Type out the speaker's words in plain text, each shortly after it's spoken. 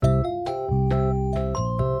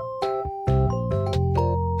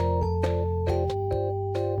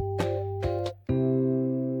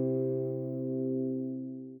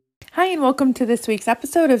and welcome to this week's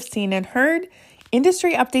episode of Seen and Heard,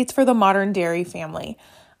 industry updates for the modern dairy family.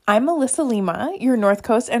 I'm Melissa Lima, your North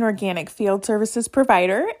Coast and Organic Field Services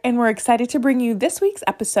provider, and we're excited to bring you this week's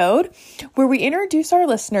episode where we introduce our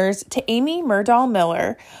listeners to Amy Myrdal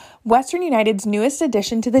Miller, Western United's newest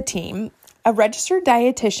addition to the team, a registered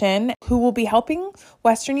dietitian who will be helping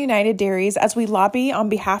Western United Dairies as we lobby on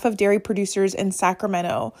behalf of dairy producers in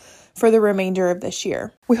Sacramento for the remainder of this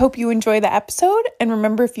year. We hope you enjoy the episode, and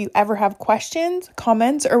remember, if you ever have questions,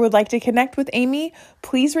 comments, or would like to connect with Amy,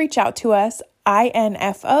 please reach out to us,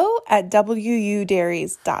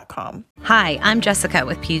 info@wudairies.com. Hi, I'm Jessica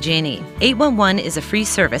with PG&E. 811 is a free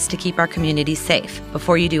service to keep our communities safe.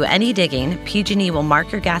 Before you do any digging, PG&E will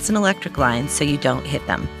mark your gas and electric lines so you don't hit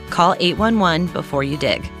them. Call 811 before you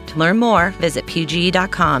dig. To learn more, visit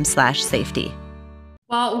pge.com/safety.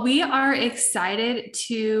 Well, we are excited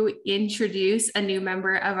to introduce a new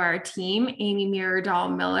member of our team, Amy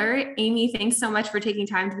Myrdal Miller. Amy, thanks so much for taking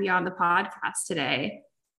time to be on the podcast today.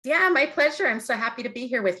 Yeah, my pleasure. I'm so happy to be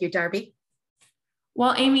here with you, Darby.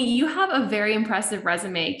 Well, Amy, you have a very impressive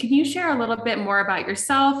resume. Can you share a little bit more about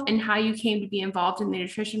yourself and how you came to be involved in the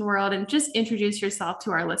nutrition world, and just introduce yourself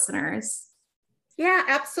to our listeners? Yeah,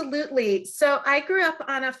 absolutely. So I grew up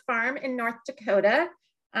on a farm in North Dakota.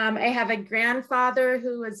 I have a grandfather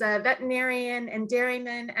who was a veterinarian and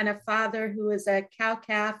dairyman, and a father who was a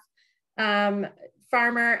cow-calf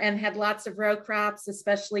farmer and had lots of row crops,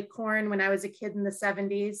 especially corn, when I was a kid in the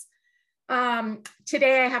 70s.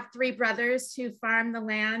 Today, I have three brothers who farm the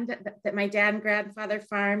land that my dad and grandfather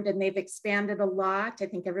farmed, and they've expanded a lot. I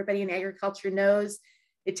think everybody in agriculture knows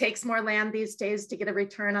it takes more land these days to get a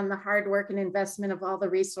return on the hard work and investment of all the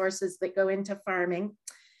resources that go into farming.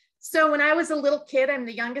 So when I was a little kid, I'm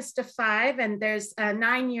the youngest of five, and there's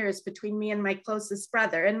 9 years between me and my closest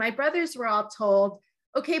brother. And my brothers were all told,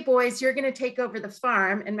 okay, boys, you're going to take over the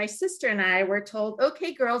farm. And my sister and I were told,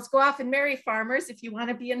 okay, girls, go off and marry farmers if you want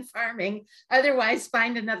to be in farming. Otherwise,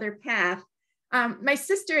 find another path. My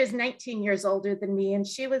sister is 19 years older than me, and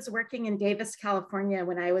she was working in Davis, California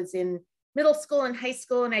when I was in middle school and high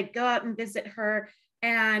school, and I'd go out and visit her.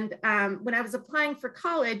 And when I was applying for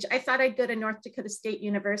college, I thought I'd go to North Dakota State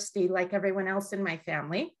University like everyone else in my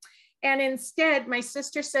family. And instead, my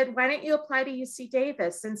sister said, why don't you apply to UC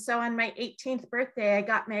Davis? And so on my 18th birthday, I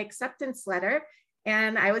got my acceptance letter,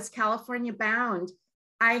 and I was California bound.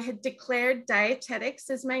 I had declared dietetics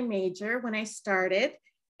as my major when I started,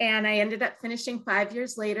 and I ended up finishing 5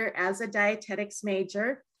 years later as a dietetics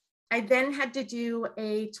major. I then had to do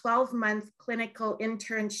a 12-month clinical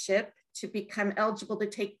internship to become eligible to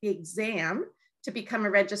take the exam to become a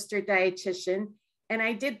registered dietitian. And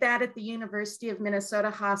I did that at the University of Minnesota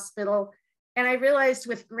Hospital. And I realized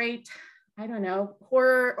with great,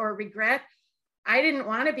 horror or regret, I didn't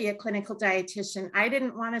want to be a clinical dietitian. I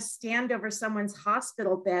didn't want to stand over someone's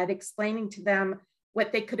hospital bed explaining to them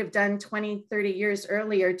what they could have done 20, 30 years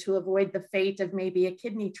earlier to avoid the fate of maybe a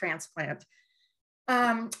kidney transplant.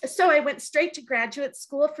 So I went straight to graduate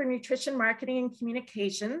school for nutrition marketing and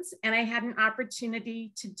communications, and I had an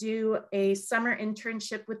opportunity to do a summer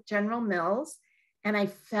internship with General Mills, and I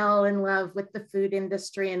fell in love with the food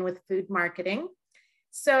industry and with food marketing.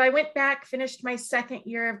 So I went back, finished my second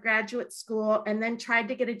year of graduate school, and then tried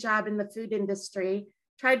to get a job in the food industry,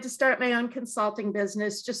 tried to start my own consulting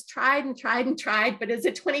business, just tried and tried and tried, but as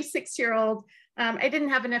a 26-year-old, I didn't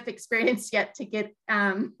have enough experience yet to get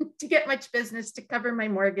much business to cover my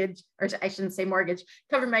mortgage, or I shouldn't say mortgage,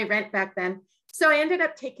 cover my rent back then. So I ended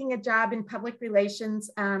up taking a job in public relations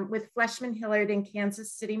with Fleshman Hillard in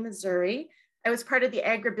Kansas City, Missouri. I was part of the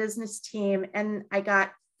agribusiness team, and I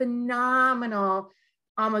got phenomenal,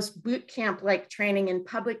 almost boot camp-like training in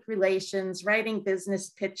public relations, writing business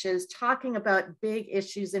pitches, talking about big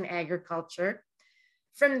issues in agriculture.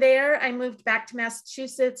 From there, I moved back to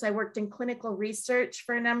Massachusetts. I worked in clinical research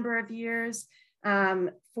for a number of years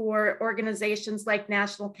for organizations like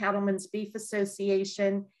National Cattlemen's Beef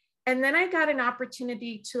Association. And then I got an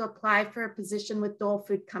opportunity to apply for a position with Dole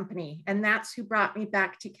Food Company, and that's who brought me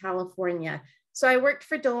back to California. So I worked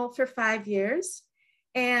for Dole for 5 years.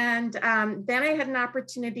 And then I had an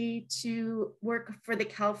opportunity to work for the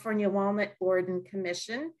California Walnut Board and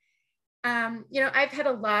Commission. I've had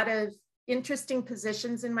a lot of interesting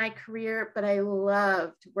positions in my career, but I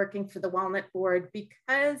loved working for the Walnut Board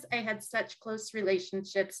because I had such close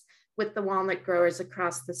relationships with the walnut growers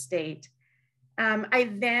across the state. I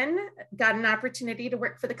then got an opportunity to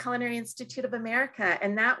work for the Culinary Institute of America,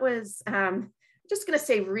 and that was just going to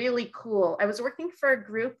say really cool. I was working for a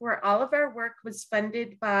group where all of our work was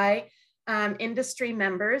funded by industry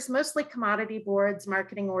members, mostly commodity boards,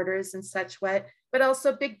 marketing orders and such what, but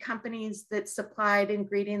also big companies that supplied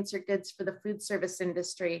ingredients or goods for the food service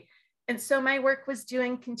industry. And so my work was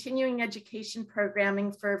doing continuing education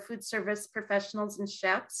programming for food service professionals and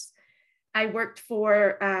chefs. I worked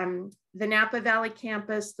for the Napa Valley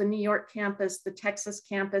campus, the New York campus, the Texas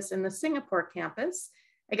campus, and the Singapore campus.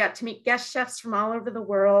 I got to meet guest chefs from all over the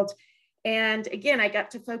world. And again, I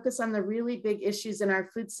got to focus on the really big issues in our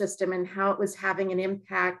food system and how it was having an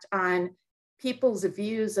impact on people's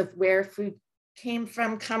views of where food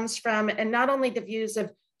comes from, and not only the views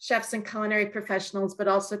of chefs and culinary professionals, but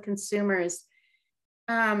also consumers.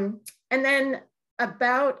 And then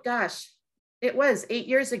about, it was 8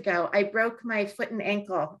 years ago, I broke my foot and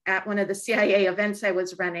ankle at one of the CIA events I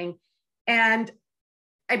was running. And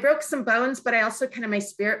I broke some bones, but I also my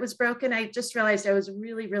spirit was broken. I just realized I was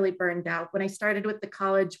really, really burned out. When I started with the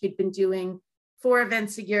college, we'd been doing 4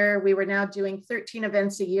 events a year. We were now doing 13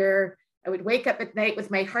 events a year. I would wake up at night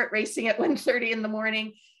with my heart racing at 1:30 in the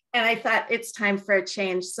morning. And I thought it's time for a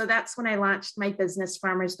change. So that's when I launched my business,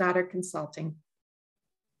 Farmer's Daughter Consulting.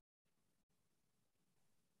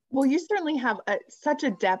 Well, you certainly have such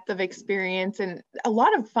a depth of experience and a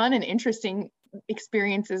lot of fun and interesting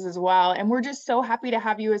experiences as well. And we're just so happy to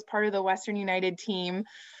have you as part of the Western United team.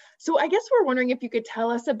 So I guess we're wondering if you could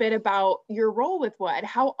tell us a bit about your role with WUD,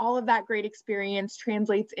 how all of that great experience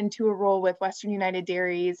translates into a role with Western United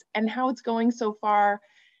Dairies and how it's going so far,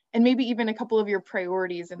 and maybe even a couple of your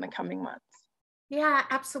priorities in the coming months. Yeah,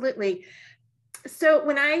 absolutely. So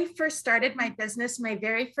when I first started my business, my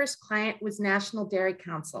very first client was National Dairy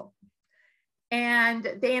Council.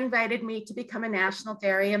 And they invited me to become a National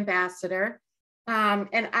Dairy Ambassador.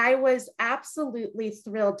 And I was absolutely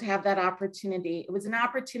thrilled to have that opportunity. It was an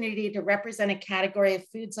opportunity to represent a category of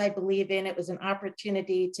foods I believe in. It was an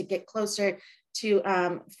opportunity to get closer to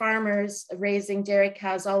farmers raising dairy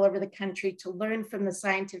cows all over the country, to learn from the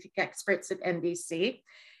scientific experts at NDC.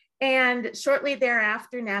 And shortly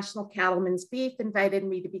thereafter, National Cattlemen's Beef invited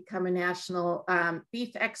me to become a national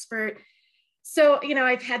beef expert. So,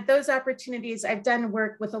 I've had those opportunities. I've done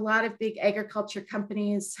work with a lot of big agriculture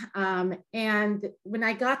companies. And when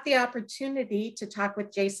I got the opportunity to talk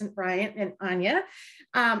with Jason Bryant and Anya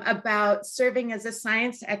about serving as a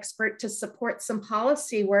science expert to support some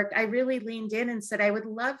policy work, I really leaned in and said, I would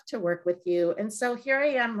love to work with you. And so here I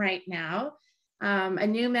am right now, a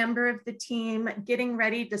new member of the team, getting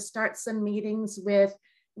ready to start some meetings with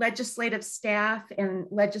legislative staff and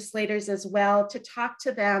legislators as well, to talk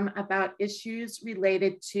to them about issues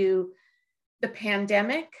related to the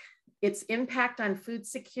pandemic, its impact on food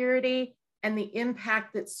security, and the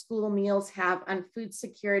impact that school meals have on food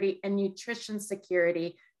security and nutrition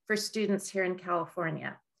security for students here in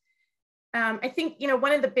California. I think,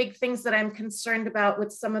 one of the big things that I'm concerned about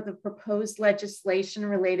with some of the proposed legislation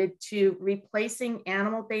related to replacing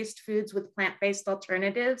animal-based foods with plant-based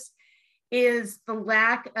alternatives is the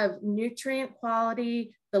lack of nutrient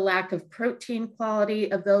quality, the lack of protein quality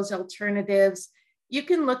of those alternatives. You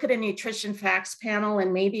can look at a nutrition facts panel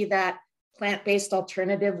and maybe that plant-based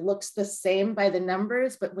alternative looks the same by the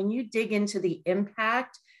numbers, but when you dig into the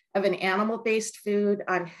impact of an animal-based food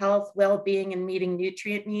on health, well-being, and meeting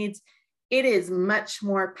nutrient needs, it is much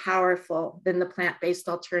more powerful than the plant-based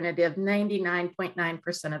alternative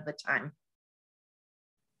 99.9% of the time.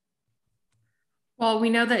 Well,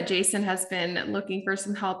 we know that Jason has been looking for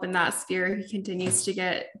some help in that sphere. He continues to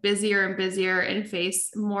get busier and busier and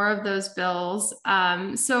face more of those bills.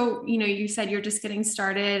 So, you said you're just getting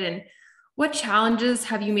started, and what challenges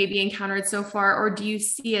have you maybe encountered so far, or do you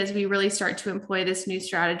see as we really start to employ this new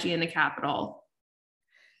strategy in the Capitol?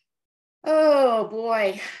 Oh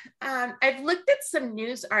boy. I've looked at some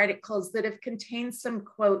news articles that have contained some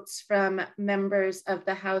quotes from members of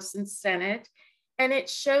the House and Senate. And it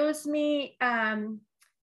shows me,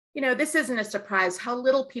 this isn't a surprise, how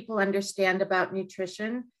little people understand about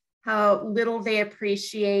nutrition, how little they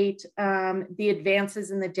appreciate the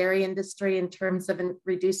advances in the dairy industry in terms of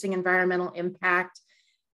reducing environmental impact,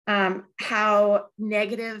 how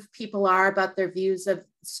negative people are about their views of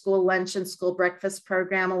school lunch and school breakfast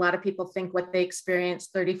program. A lot of people think what they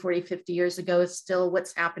experienced 30, 40, 50 years ago is still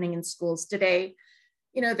what's happening in schools today.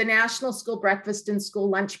 The National School Breakfast and School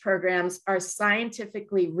Lunch programs are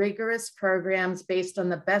scientifically rigorous programs based on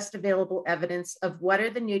the best available evidence of what are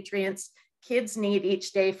the nutrients kids need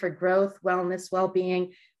each day for growth, wellness,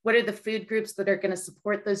 well-being. What are the food groups that are going to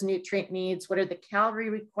support those nutrient needs? What are the calorie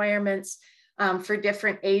requirements for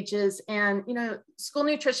different ages? And, school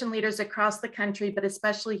nutrition leaders across the country, but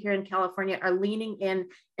especially here in California, are leaning in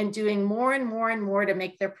and doing more and more and more to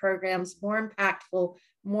make their programs more impactful,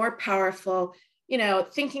 more powerful.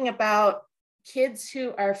 thinking about kids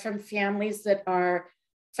who are from families that are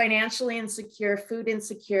financially insecure, food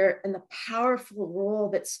insecure, and the powerful role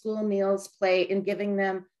that school meals play in giving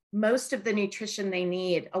them most of the nutrition they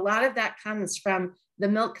need. A lot of that comes from the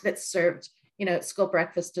milk that's served, at school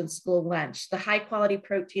breakfast and school lunch, the high quality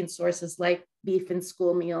protein sources like beef in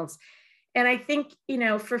school meals. And I think,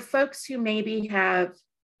 for folks who maybe have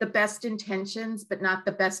the best intentions, but not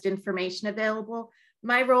the best information available,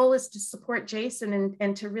 my role is to support Jason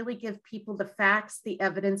and to really give people the facts, the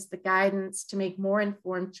evidence, the guidance to make more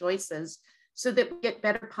informed choices so that we get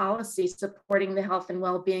better policy supporting the health and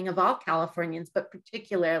well-being of all Californians, but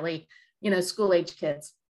particularly, school-age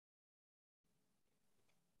kids.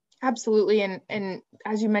 Absolutely. And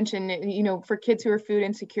as you mentioned, for kids who are food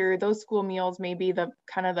insecure, those school meals may be the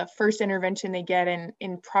kind of the first intervention they get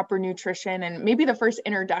in proper nutrition, and maybe the first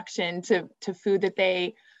introduction to food that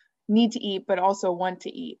they need to eat, but also want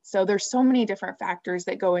to eat. So there's so many different factors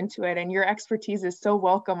that go into it, and your expertise is so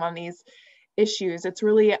welcome on these issues. It's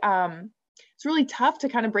really tough to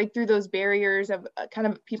kind of break through those barriers of kind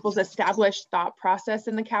of people's established thought process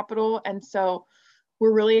in the Capitol. And so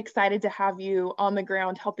we're really excited to have you on the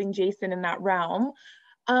ground helping Jason in that realm.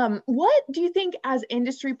 What do you think as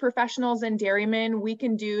industry professionals and dairymen we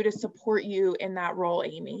can do to support you in that role,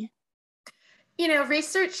 Amy?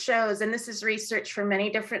 Research shows, and this is research from many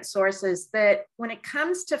different sources, that when it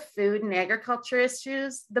comes to food and agriculture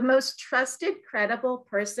issues, the most trusted, credible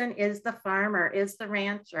person is the farmer, is the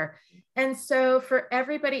rancher. And so for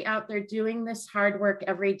everybody out there doing this hard work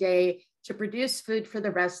every day to produce food for the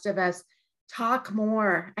rest of us, talk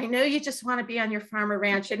more. I know you just want to be on your farm or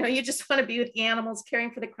ranch. I know you just want to be with the animals,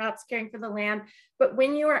 caring for the crops, caring for the land. But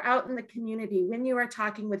when you are out in the community, when you are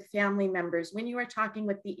talking with family members, when you are talking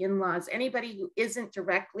with the in-laws, anybody who isn't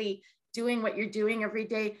directly doing what you're doing every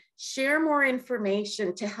day, share more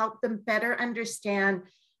information to help them better understand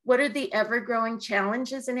what are the ever-growing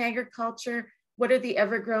challenges in agriculture. What are the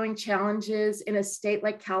ever-growing challenges in a state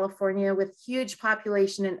like California with huge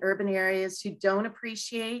population in urban areas who don't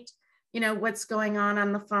appreciate what's going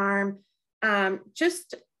on the farm.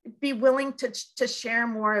 Just be willing to share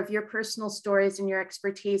more of your personal stories and your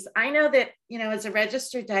expertise. I know that, as a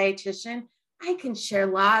registered dietitian, I can share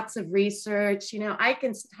lots of research, I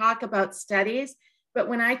can talk about studies, but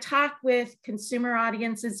when I talk with consumer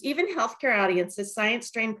audiences, even healthcare audiences,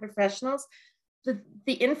 science-trained professionals,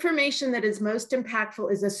 the information that is most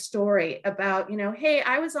impactful is a story about, hey,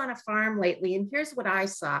 I was on a farm lately and here's what I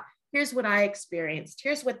saw. Here's what I experienced.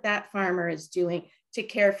 Here's what that farmer is doing to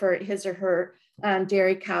care for his or her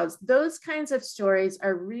dairy cows. Those kinds of stories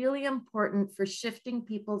are really important for shifting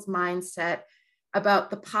people's mindset about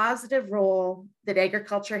the positive role that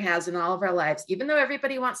agriculture has in all of our lives. Even though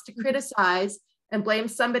everybody wants to criticize and blame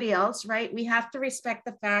somebody else, right? We have to respect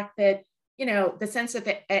the fact that,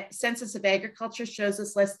 the Census of Agriculture shows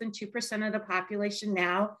us less than 2% of the population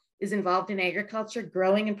now is involved in agriculture,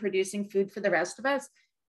 growing and producing food for the rest of us.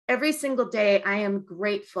 Every single day, I am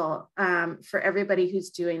grateful for everybody who's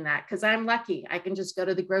doing that, because I'm lucky. I can just go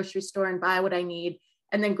to the grocery store and buy what I need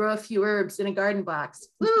and then grow a few herbs in a garden box.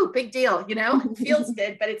 Woo, big deal, it feels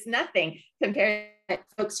good, but it's nothing compared to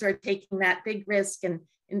folks who are taking that big risk and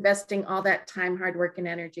investing all that time, hard work, and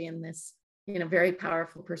energy in this, very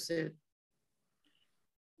powerful pursuit.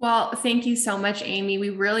 Well, thank you so much, Amy. We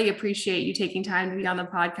really appreciate you taking time to be on the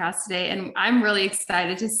podcast today. And I'm really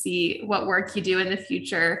excited to see what work you do in the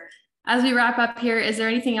future. As we wrap up here, is there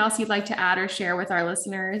anything else you'd like to add or share with our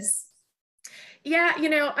listeners? Yeah,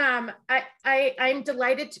 I'm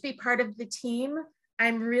delighted to be part of the team.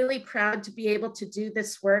 I'm really proud to be able to do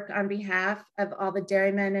this work on behalf of all the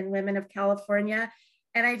dairymen and women of California.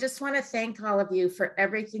 And I just want to thank all of you for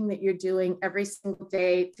everything that you're doing every single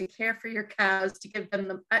day to care for your cows, to give them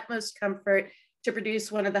the utmost comfort, to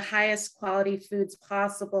produce one of the highest quality foods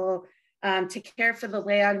possible, to care for the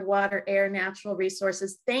land, water, air, natural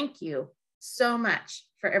resources. Thank you so much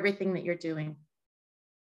for everything that you're doing.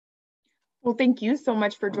 Well, thank you so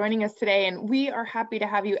much for joining us today. And we are happy to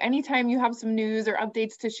have you. Anytime you have some news or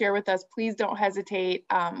updates to share with us, please don't hesitate.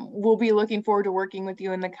 We'll be looking forward to working with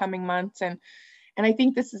you in the coming months. And I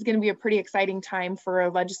think this is going to be a pretty exciting time for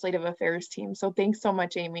a legislative affairs team. So thanks so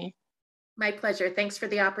much, Amy. My pleasure. Thanks for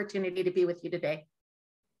the opportunity to be with you today.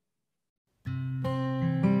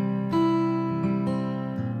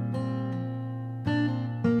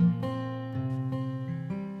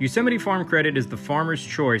 Yosemite Farm Credit is the farmer's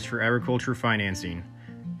choice for agriculture financing.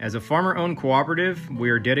 As a farmer-owned cooperative,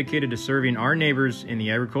 we are dedicated to serving our neighbors in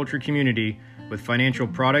the agriculture community with financial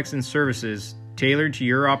products and services tailored to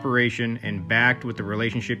your operation and backed with the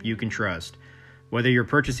relationship you can trust. Whether you're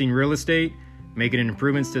purchasing real estate, making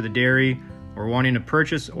improvements to the dairy, or wanting to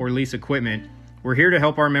purchase or lease equipment, we're here to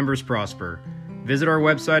help our members prosper. Visit our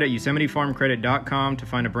website at YosemiteFarmCredit.com to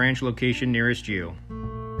find a branch location nearest you.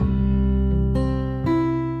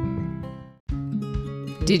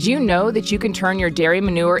 Did you know that you can turn your dairy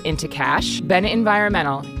manure into cash? Bennett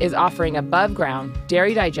Environmental is offering above-ground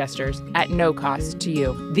dairy digesters at no cost to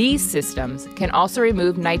you. These systems can also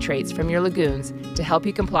remove nitrates from your lagoons to help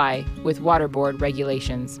you comply with water board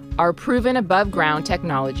regulations. Our proven above-ground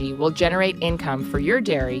technology will generate income for your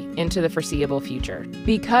dairy into the foreseeable future.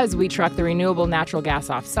 Because we truck the renewable natural gas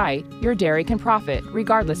off-site, your dairy can profit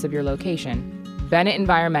regardless of your location. Bennett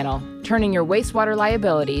Environmental, turning your wastewater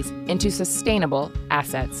liabilities into sustainable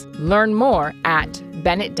assets. Learn more at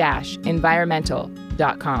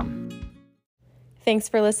bennett-environmental.com. Thanks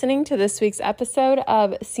for listening to this week's episode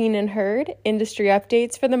of Seen and Heard, Industry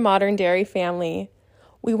Updates for the Modern Dairy Family.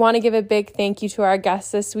 We want to give a big thank you to our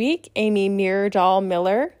guest this week, Amy Myrdal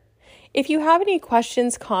Miller. If you have any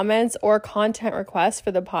questions, comments, or content requests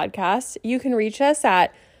for the podcast, you can reach us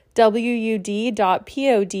at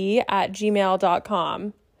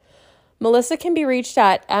wud.pod@gmail.com. Melissa can be reached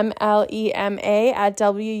at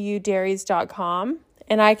mlema@wudairies.com,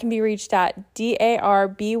 and I can be reached at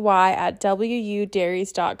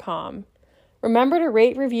darby@wudairies.com. Remember to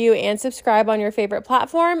rate, review, and subscribe on your favorite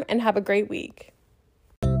platform, and have a great week.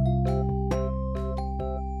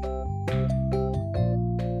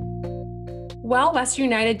 While Western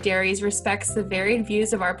United Dairies respects the varied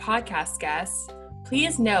views of our podcast guests,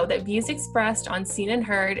 please know that views expressed on Seen and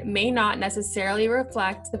Heard may not necessarily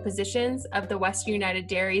reflect the positions of the Western United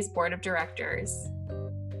Dairies Board of Directors.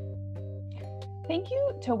 Thank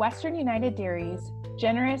you to Western United Dairies'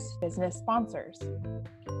 generous business sponsors: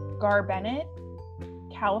 Gar Bennett,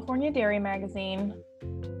 California Dairy Magazine,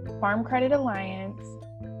 Farm Credit Alliance,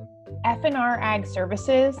 F&R Ag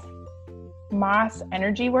Services, Moss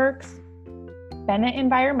Energy Works, Bennett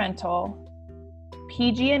Environmental,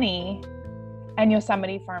 PG&E, and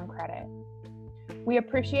Yosemite Farm Credit. We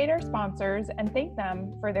appreciate our sponsors and thank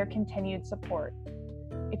them for their continued support.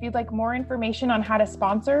 If you'd like more information on how to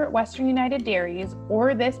sponsor Western United Dairies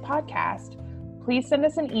or this podcast, please send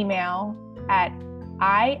us an email at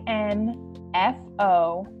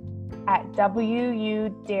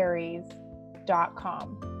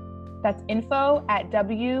info@wudairies.com. That's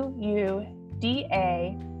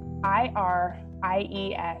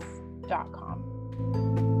info@wudairies.com.